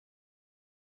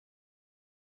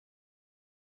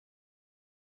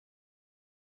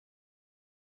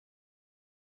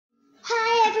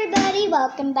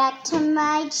welcome back to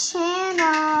my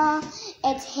channel.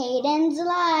 It's Hayden's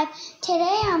Live.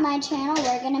 Today on my channel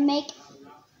we're gonna make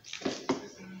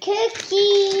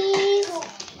cookies.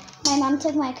 My mom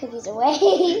took my cookies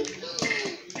away.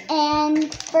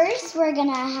 And first we're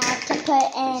gonna have to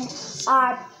put in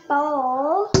our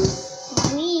bowl.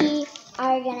 We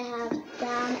are gonna have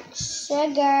brown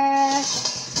sugar.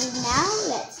 And now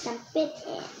let's dump it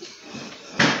in.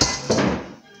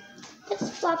 It's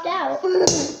flopped out.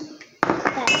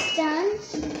 That's done.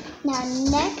 Now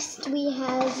next we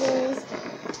have is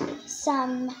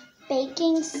some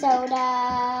baking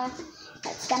soda.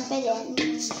 Let's dump it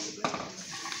in.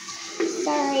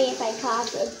 Sorry if I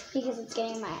cough, it's because it's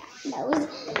getting my nose.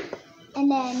 And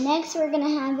then next we're gonna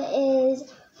have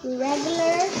is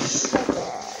regular sugar.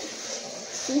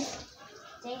 See?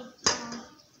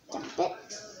 Dump it.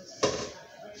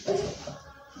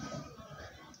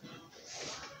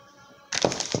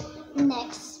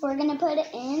 Next, we're going to put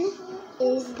in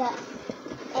is the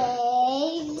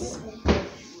eggs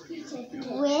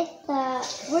with the,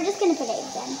 we're just going to put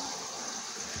eggs in.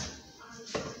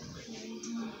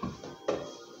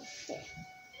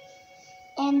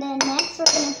 And then next we're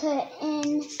going to put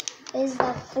in is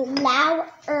the flour.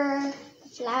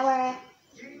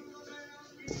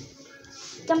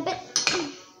 Dump it.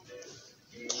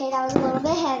 Okay, that was a little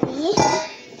bit heavy.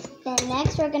 Then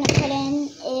next we're going to put in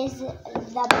is the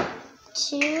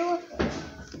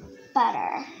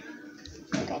butter.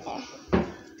 Right there.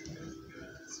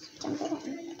 Dump it in.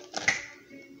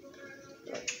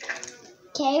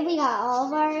 Okay, we got all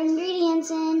of our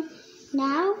ingredients in.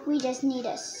 Now we just need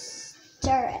to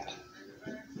stir it.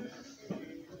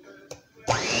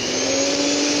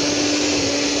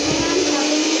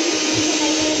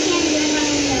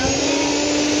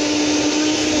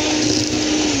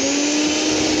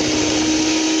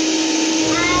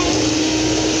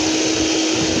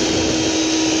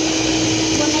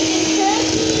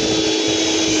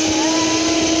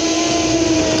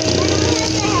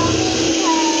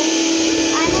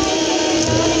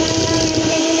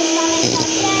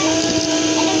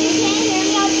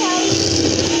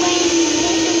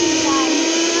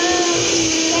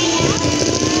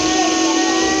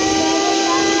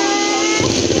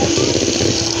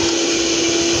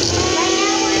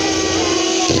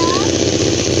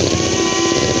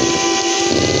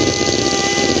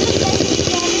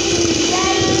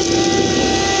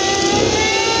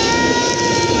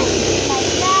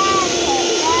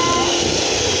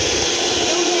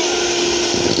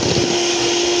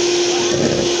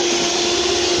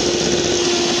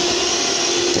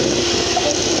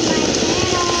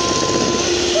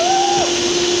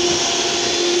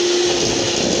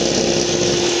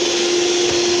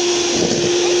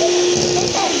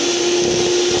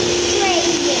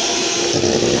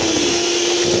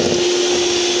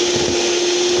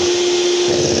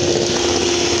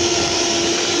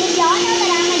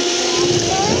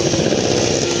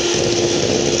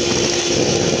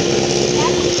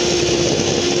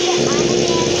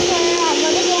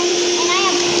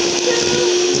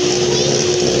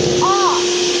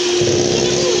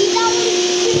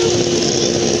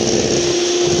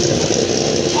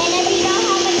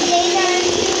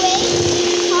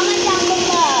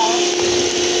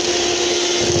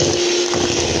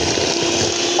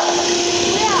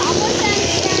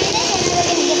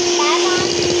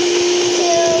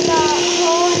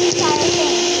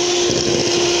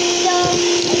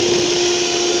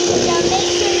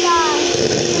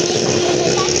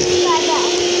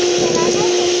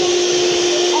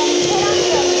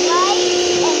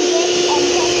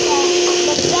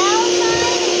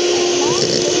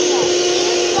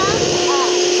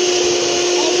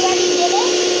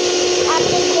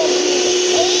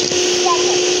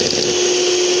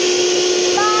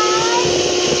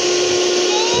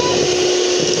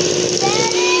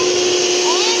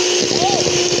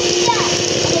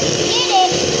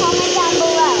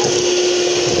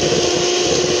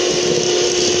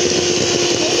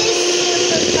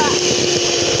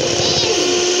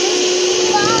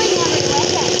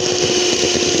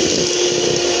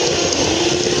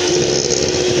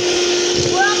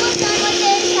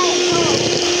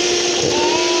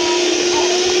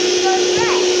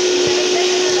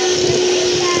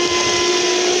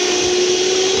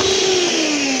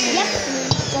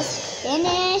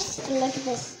 Look at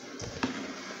this.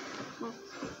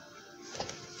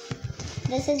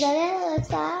 This is what it looks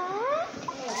like.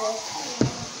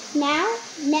 Now,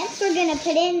 next we're going to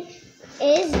put in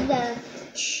is the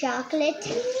chocolate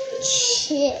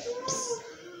chips.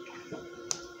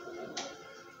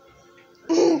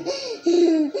 I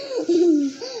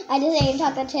just ate a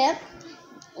chocolate chip.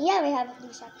 Yeah, we have a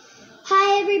blue shop.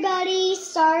 Hi everybody,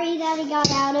 sorry that I got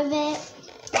out of it.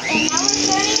 And now we're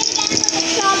starting again with the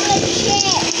chocolate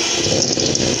chip.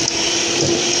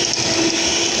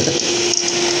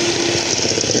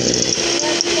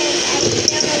 Let's get ice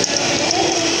cream a little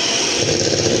bit.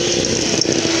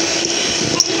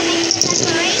 And to make the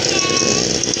decoration.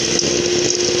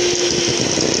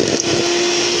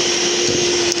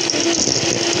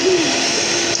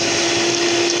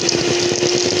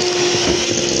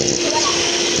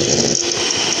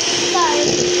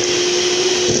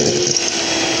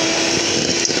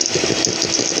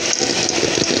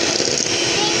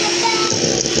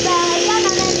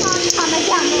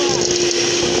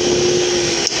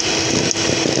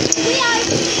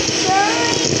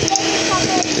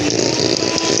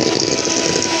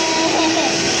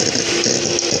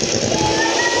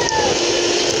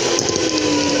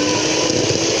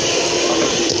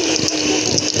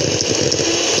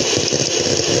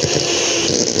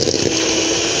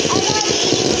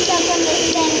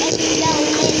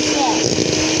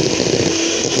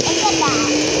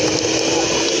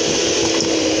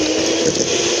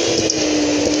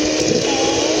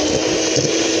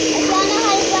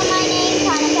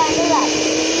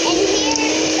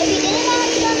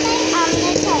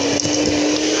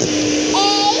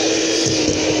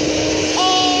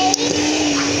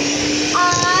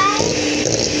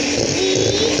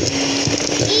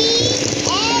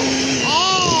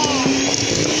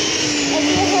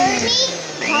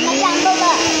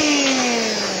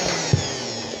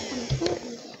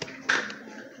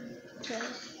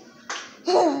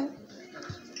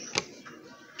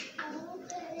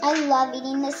 I love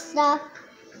eating this stuff.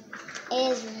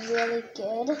 It is really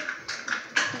good.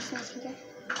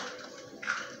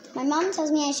 My mom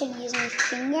tells me I should use my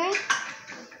finger.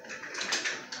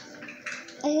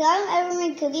 If you haven't ever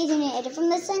made cookies and you ate it from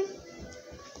this thing,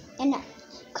 and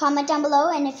comment down below,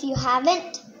 and if you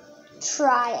haven't,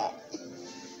 try it.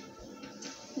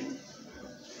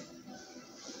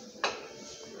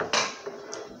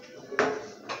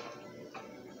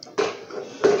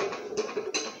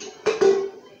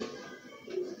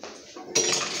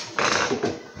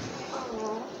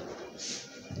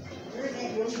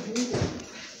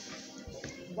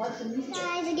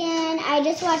 Guys, again, I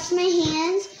just washed my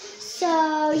hands.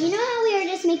 So, you know how we were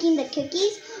just making the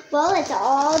cookies? Well, it's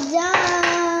all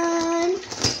done.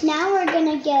 Now we're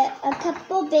going to get a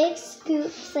couple big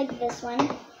scoops like this one.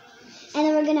 And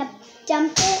then we're going to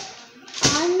dump it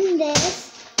on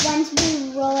this once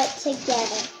we roll it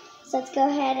together. So let's go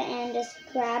ahead and just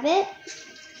grab it.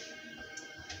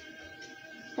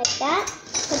 Like that.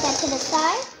 Put that to the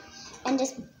side. And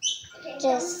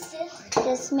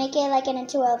just make it like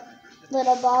into a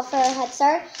little ball for a head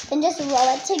start. Then just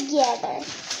roll it together.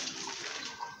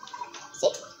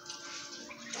 See?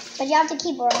 But you have to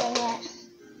keep rolling it.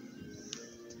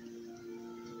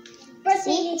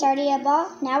 See? It's already a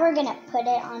ball. Now we're going to put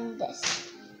it on this.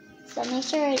 So make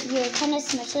sure you kind of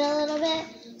smush it a little bit.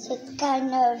 So it's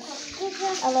kind of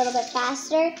a little bit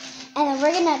faster. And then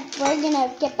we're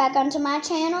gonna get back onto my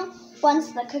channel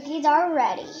once the cookies are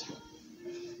ready.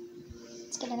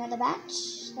 Let's get another batch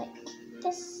like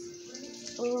this.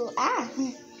 Ooh,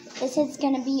 this is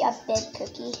gonna be a big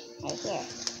cookie right here.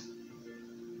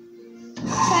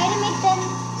 Try to make them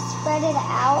spread it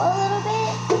out a little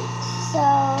bit, so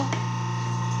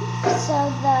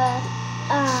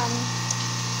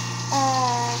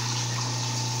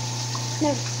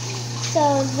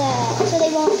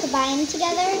they won't combine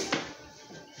together.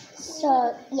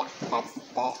 So yeah, that's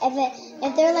that.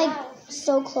 If they're like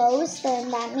so close,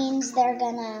 then that means they're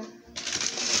gonna.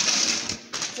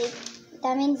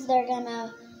 That means they're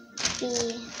gonna be a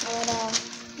little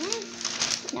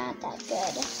not that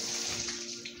good.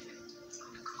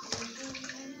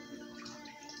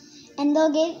 And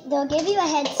they'll give you a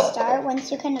head start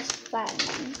once you kind of flatten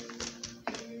them.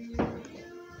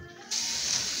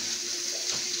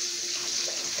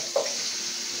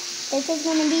 This is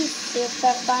gonna be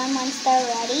super fun once they're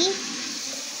ready.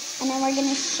 And then we're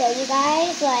gonna show you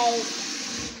guys, like,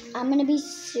 I'm gonna be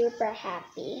super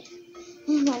happy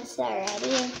once they're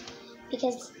ready,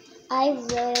 because I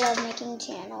really love making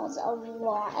channels a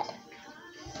lot.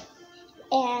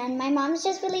 And my mom's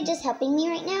just really just helping me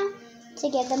right now to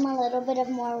give them a little bit of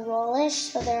more rollish,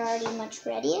 so they're already much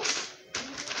ready.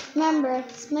 Remember,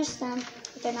 smush them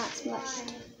if they're not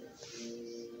smushed.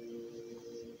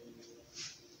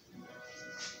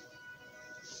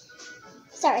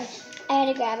 Sorry, I had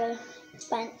to grab a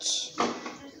bunch.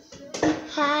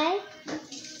 Hi.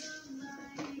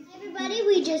 Everybody,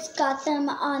 we just got them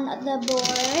on the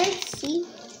board. See?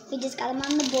 We just got them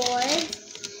on the board.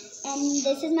 And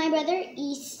this is my brother,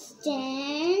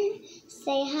 Easton.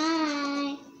 Say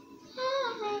hi.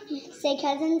 Hi. Say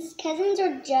cousins. Cousins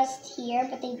are just here,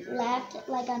 but they left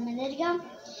like a minute ago.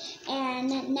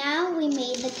 And now we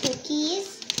made the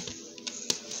cookies.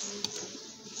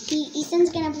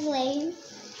 Ethan's gonna play.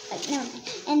 No.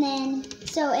 And then,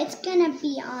 so it's gonna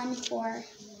be on for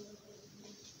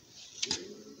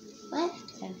what?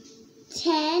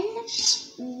 10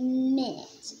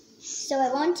 minutes. So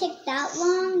it won't take that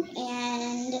long.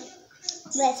 And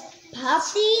let's pop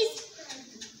these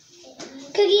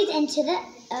cookies into the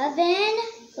oven.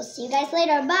 We'll see you guys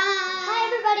later. Bye. Hi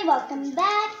everybody, welcome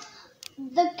back.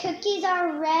 The cookies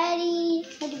are ready.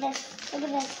 Look at this. Look at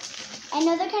this. I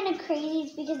know they're kind of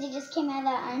crazy because they just came out of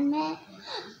the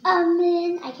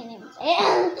oven. I can't even say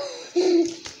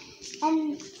it.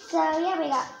 And so yeah, we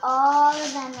got all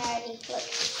of them ready. Look.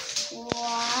 1,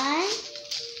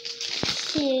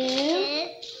 2,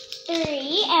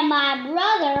 3, and my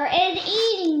brother is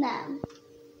eating them.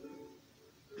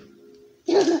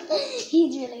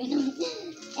 He's really annoying.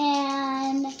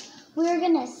 And we're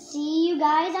gonna see you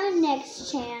guys on next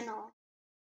channel.